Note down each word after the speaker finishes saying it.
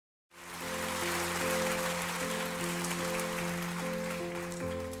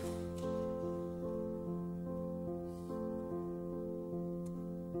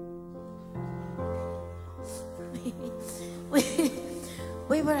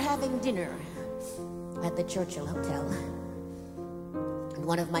were having dinner at the Churchill Hotel. And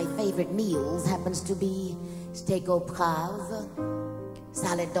one of my favorite meals happens to be steak au poivre,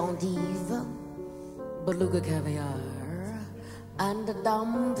 salad d'endive, beluga caviar, and a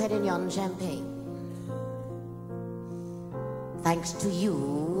Dom Perignon champagne. Thanks to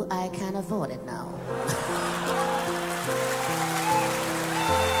you, I can afford it now.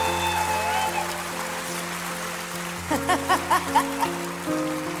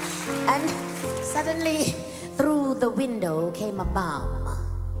 And suddenly, through the window came a bomb.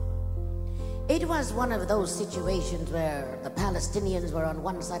 It was one of those situations where the Palestinians were on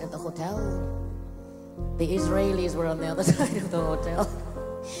one side of the hotel, the Israelis were on the other side of the hotel,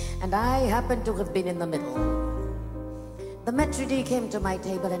 and I happened to have been in the middle. The maitre d' came to my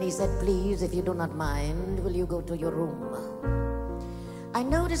table and he said, "Please, if you do not mind, will you go to your room?" I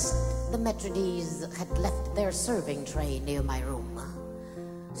noticed the maitre d's had left their serving tray near my room.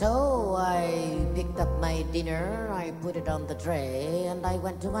 So I picked up my dinner, I put it on the tray, and I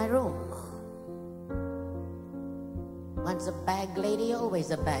went to my room. Once a bag lady, always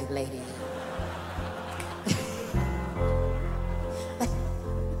a bag lady.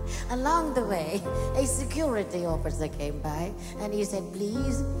 Along the way, a security officer came by and he said,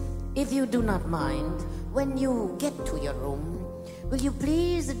 "Please, if you do not mind, when you get to your room, will you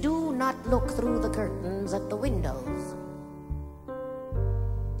please do not look through the curtains at the windows?"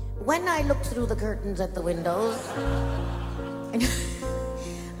 When I looked through the curtains at the windows,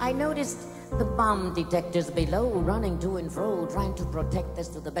 I noticed the bomb detectors below running to and fro, trying to protect us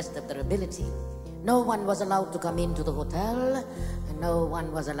to the best of their ability. No one was allowed to come into the hotel, and no one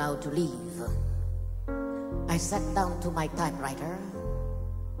was allowed to leave. I sat down to my typewriter,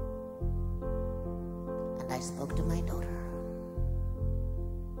 and I spoke to my daughter.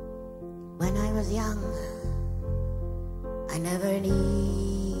 When I was young, I never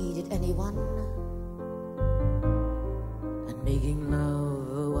needed anyone, and making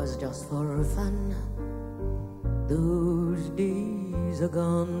love was just for fun. Those days are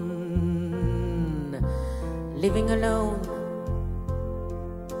gone. Living alone,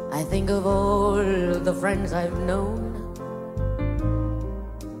 I think of all the friends I've known.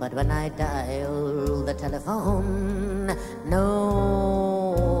 But when I dial the telephone,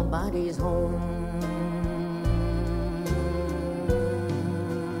 nobody's home.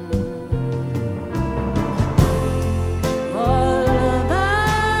 All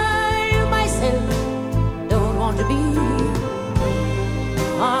by myself, don't want to be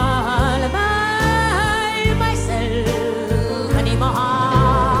all by myself anymore.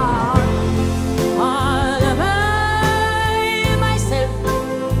 All by myself,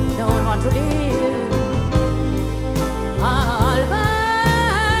 don't want to live. All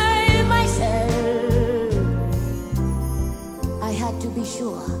by myself. I had to be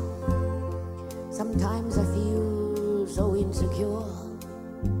sure. Sometimes I feel so insecure,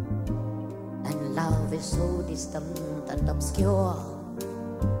 and love is so distant and obscure,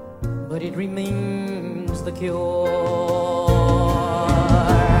 but it remains the cure.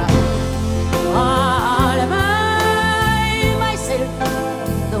 All by myself,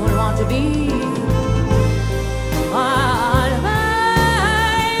 don't want to be all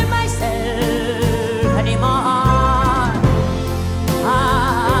by myself anymore.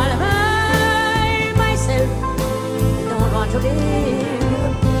 All by myself, don't want to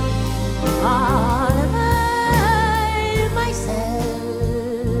live. All by myself.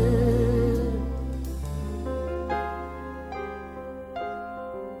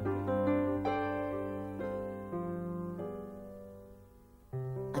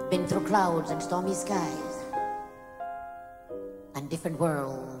 I've been through clouds and stormy skies, and different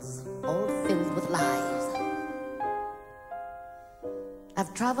worlds, all filled with lies.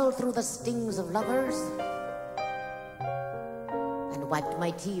 I've traveled through the stings of lovers, and wiped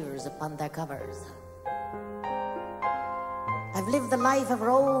my tears upon their covers. I've lived the life of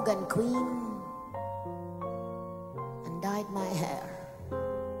rogue and queen, and dyed my hair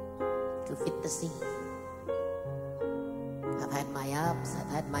to fit the scene. I've had my ups,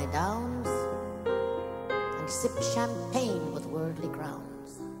 I've had my downs, and sipped champagne with worldly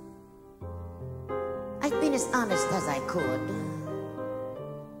crowns. I've been as honest as I could,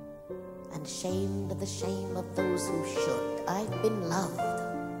 and shamed the shame of those who should. I've been loved,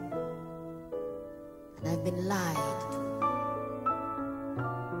 and I've been lied to,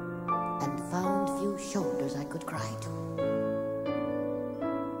 and found few shoulders I could cry to.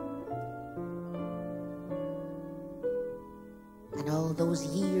 And all those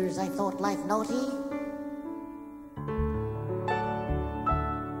years I thought life naughty,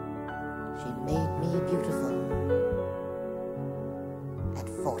 she made me beautiful at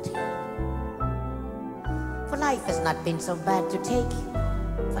 40. For life has not been so bad to take.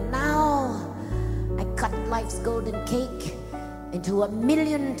 For now, I cut life's golden cake into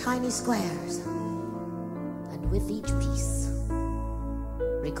 1,000,000 tiny squares. And with each piece,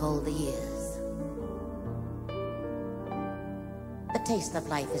 recall the years. The taste of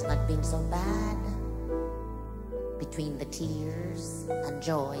life has not been so bad. Between the tears and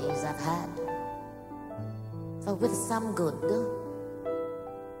joys I've had. For with some good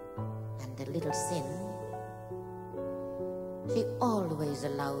and a little sin, she always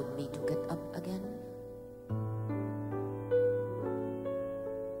allowed me to get up again.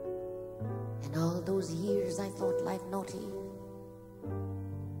 And all those years I thought life naughty,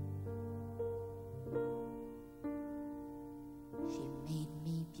 she made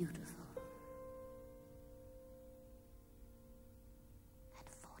me beautiful.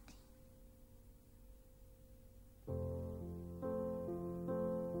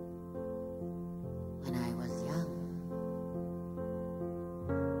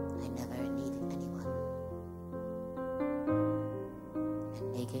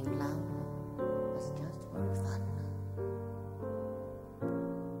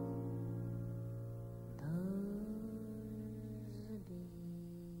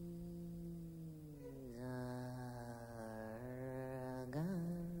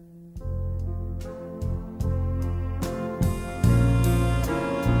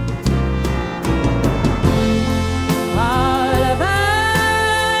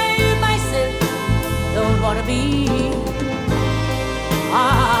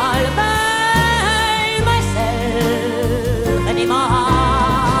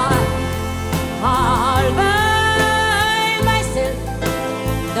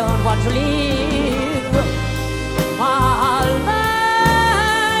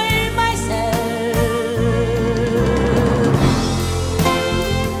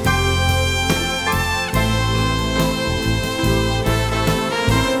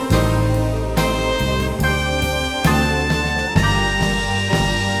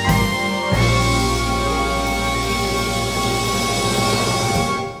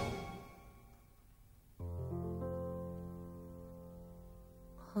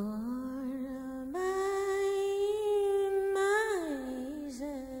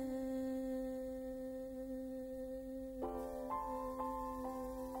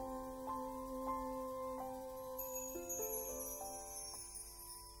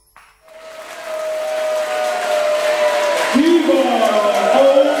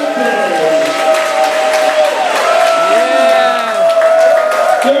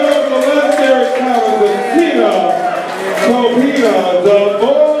 The